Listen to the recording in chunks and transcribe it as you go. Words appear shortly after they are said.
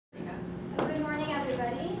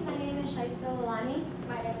Shaista Lalani.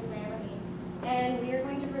 My name is Mary Ramin. And we are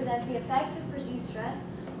going to present the effects of perceived stress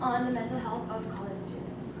on the mental health of college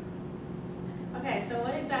students. Okay, so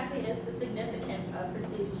what exactly is the significance of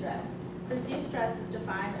perceived stress? Perceived stress is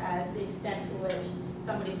defined as the extent to which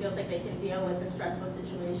somebody feels like they can deal with a stressful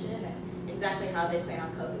situation and exactly how they plan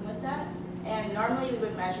on coping with that. And normally we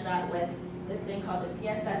would measure that with this thing called the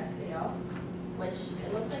PSS scale, which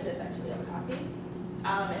it looks like this actually on a copy.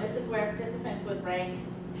 And this is where participants would rank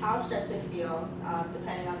how stressed they feel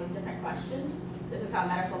depending on these different questions. This is how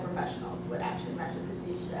medical professionals would actually measure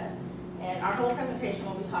perceived stress. And our whole presentation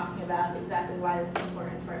will be talking about exactly why this is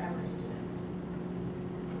important for Emory students.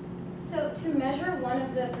 So to measure one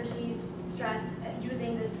of the perceived stress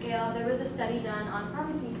using this scale, there was a study done on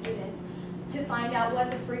pharmacy students to find out what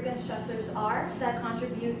the frequent stressors are that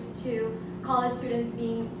contribute to college students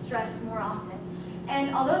being stressed more often.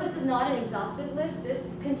 And although this is not an exhaustive list, this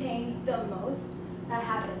contains the most that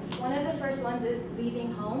happens. One of the first ones is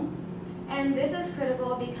leaving home. And this is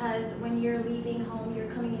critical because when you're leaving home, you're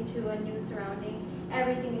coming into a new surrounding,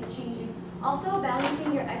 everything is changing. Also,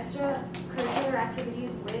 balancing your extracurricular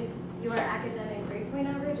activities with your academic grade point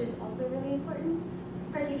average is also really important,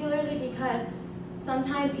 particularly because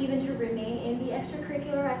sometimes even to remain in the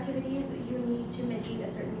extracurricular activities, you need to meet a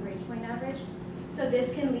certain grade point average. So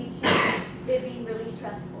this can lead to it being really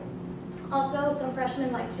stressful. Also, some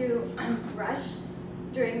freshmen like to rush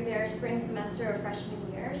during their spring semester of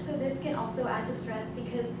freshman year. So this can also add to stress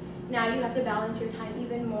because now you have to balance your time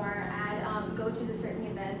even more and go to the certain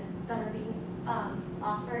events that are being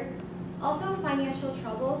offered. Also, financial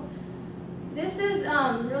troubles. This is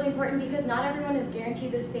really important because not everyone is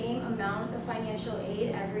guaranteed the same amount of financial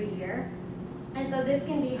aid every year. And so this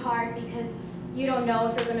can be hard because you don't know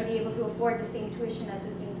if you're going to be able to afford the same tuition at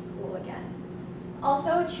the same school again.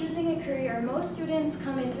 Also, choosing a career. Most students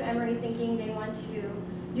come into Emory thinking they want to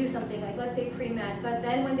do something like, let's say, pre-med, but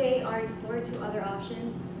then when they are explored to other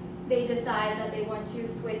options, they decide that they want to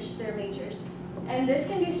switch their majors. And this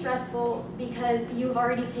can be stressful because you've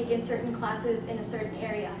already taken certain classes in a certain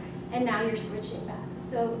area, and now you're switching back.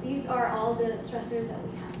 So these are all the stressors that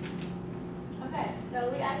we have. Okay, so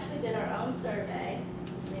we actually did our own survey.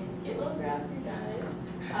 Let's get a little graph for you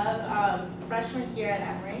guys of freshmen here at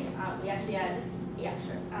Emory. We actually had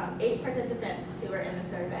 8 participants who were in the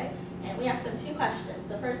survey, and we asked them 2 questions.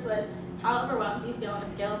 The first was, how overwhelmed do you feel on a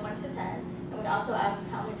scale of 1 to 10? And we also asked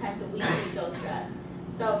how many times a week do you feel stressed?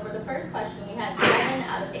 So for the first question, we had 7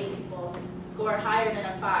 out of 8 people score higher than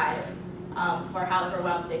a 5 for how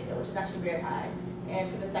overwhelmed they feel, which is actually very high.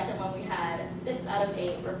 And for the second one, we had 6 out of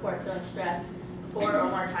 8 report feeling stressed 4 or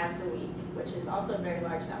more times a week, which is also a very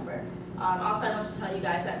large number. Also, I want to tell you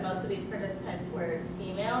guys that most of these participants were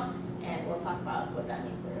female, and we'll talk about what that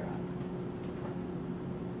means later on.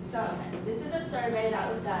 So, this is a survey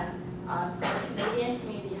that was done. It's called the Canadian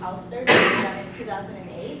Community Health Survey, done in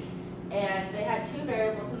 2008. And they had 2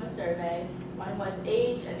 variables in the survey. One was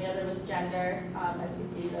age, and the other was gender. As you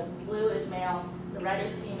can see, the blue is male, the red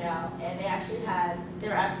is female. And they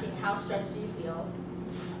were asking, how stressed do you feel?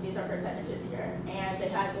 These are percentages here. And they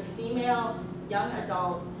had the female young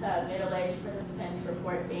adult to middle-aged participants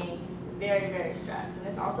report being very, very stressed. And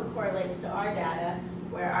this also correlates to our data,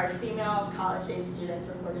 where our female college-age students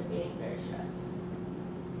reported being very stressed.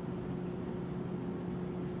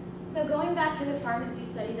 So going back to the pharmacy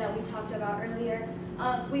study that we talked about earlier,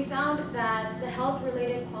 we found that the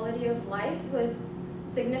health-related quality of life was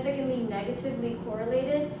significantly negatively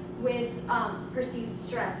correlated with perceived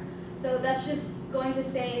stress. So that's just going to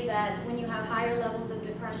say that when you have higher levels of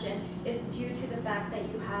depression, it's due to the fact that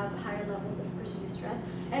you have higher levels of perceived stress.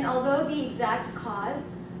 And although the exact cause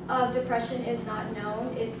of depression is not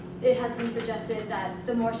known, it has been suggested that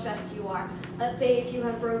the more stressed you are. Let's say if you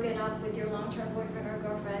have broken up with your long-term boyfriend or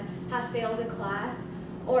girlfriend, have failed a class,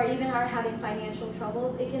 or even are having financial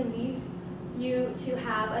troubles, it can lead you to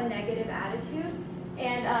have a negative attitude,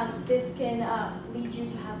 and this can lead you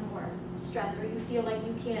to have more stress, or you feel like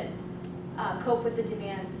you can't cope with the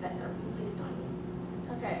demands that are being placed on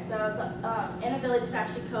you. Okay, so the inability to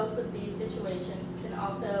actually cope with these situations can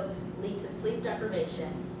also lead to sleep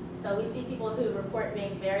deprivation. So we see people who report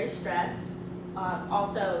being very stressed,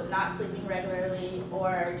 also not sleeping regularly,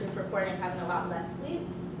 or just reporting having a lot less sleep.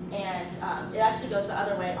 And it actually goes the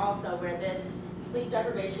other way also, where this sleep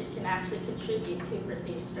deprivation can actually contribute to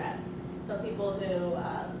perceived stress. So people who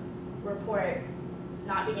report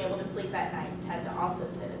not being able to sleep at night tend to also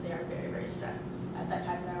say that they are very, very stressed at that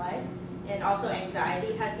time in their life. And also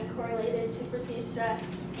anxiety has been correlated to perceived stress.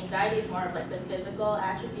 Anxiety is more of like the physical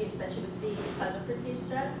attributes that you would see because of perceived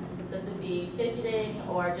stress. So this would be fidgeting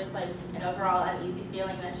or just like an overall uneasy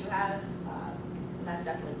feeling that you have. And that's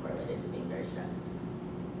definitely correlated to being very stressed.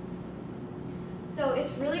 So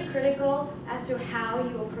it's really critical as to how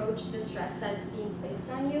you approach the stress that is being placed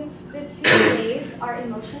on you. The two ways are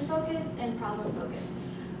emotion focused and problem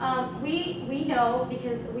focused. We know,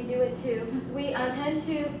 because we do it too, we tend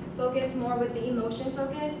to focus more with the emotion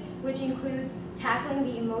focus, which includes tackling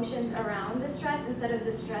the emotions around the stress instead of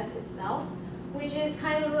the stress itself, which is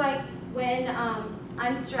kind of like when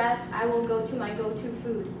I'm stressed, I will go to my go-to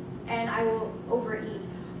food and I will overeat.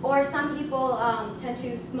 Or some people tend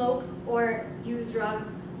to smoke or use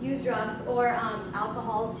drugs or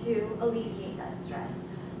alcohol to alleviate that stress.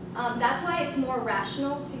 That's why it's more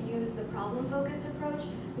rational to use the problem-focused approach,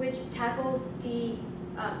 which tackles the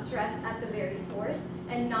stress at the very source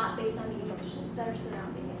and not based on the emotions that are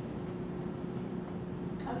surrounding it.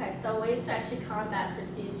 Okay, so ways to actually combat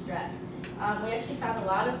perceived stress. We actually found a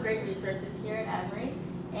lot of great resources here at Emory,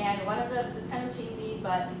 and one of them, this is kind of cheesy,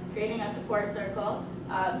 but creating a support circle.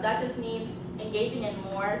 That just means engaging in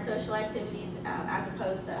more social activity as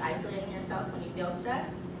opposed to isolating yourself when you feel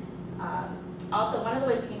stressed. Also, one of the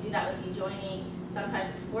ways you can do that would be joining some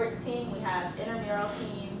type of sports team. We have intramural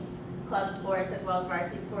teams, club sports, as well as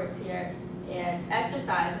varsity sports here. And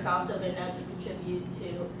exercise has also been known to contribute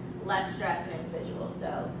to less stress in individuals.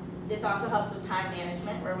 So this also helps with time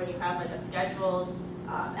management, where when you have like a scheduled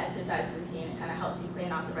exercise routine, it kind of helps you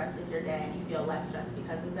plan out the rest of your day and you feel less stressed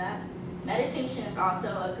because of that. Meditation is also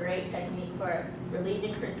a great technique for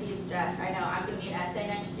relieving perceived stress. I know I'm going to be an essay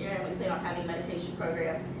next year, and we plan on having meditation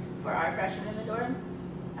programs for our freshmen in the dorm.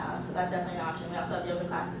 So that's definitely an option. We also have yoga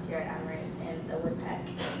classes here at Emory and the Woodpeck.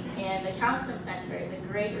 And the Counseling Center is a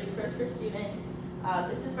great resource for students.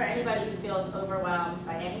 This is for anybody who feels overwhelmed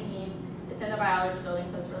by any needs. It's in the biology building,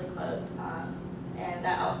 so it's really close. And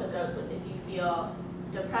that also goes with if you feel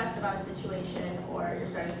depressed about a situation or you're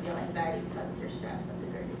starting to feel anxiety because of your stress. That's a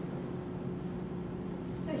great resource.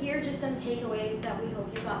 So here are just some takeaways that we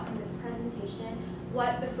hope you got from this presentation.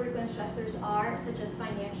 What the frequent stressors are, such as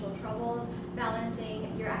financial troubles,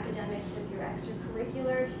 balancing your academics with your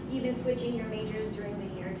extracurricular, even switching your majors during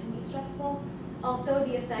the year can be stressful. Also,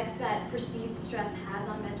 the effects that perceived stress has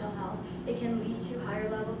on mental health. It can lead to higher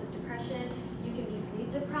levels of depression, you can be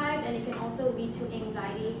sleep deprived, and it can also lead to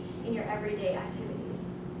anxiety in your everyday activities.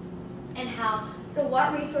 And how, so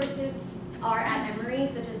what resources are at Emory,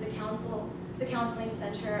 such as the Counseling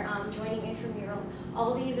Center, joining intramurals,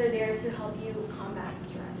 all these are there to help you combat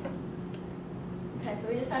stress. Okay, so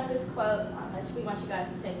we just have this quote that we want you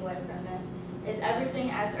guys to take away from this, is everything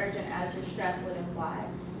as urgent as your stress would imply.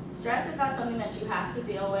 Stress is not something that you have to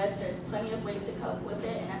deal with. There's plenty of ways to cope with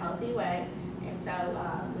it in a healthy way. And so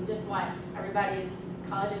we just want everybody's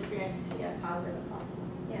college experience to be as positive as possible.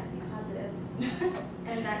 Yeah, be positive.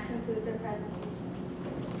 And that concludes our presentation.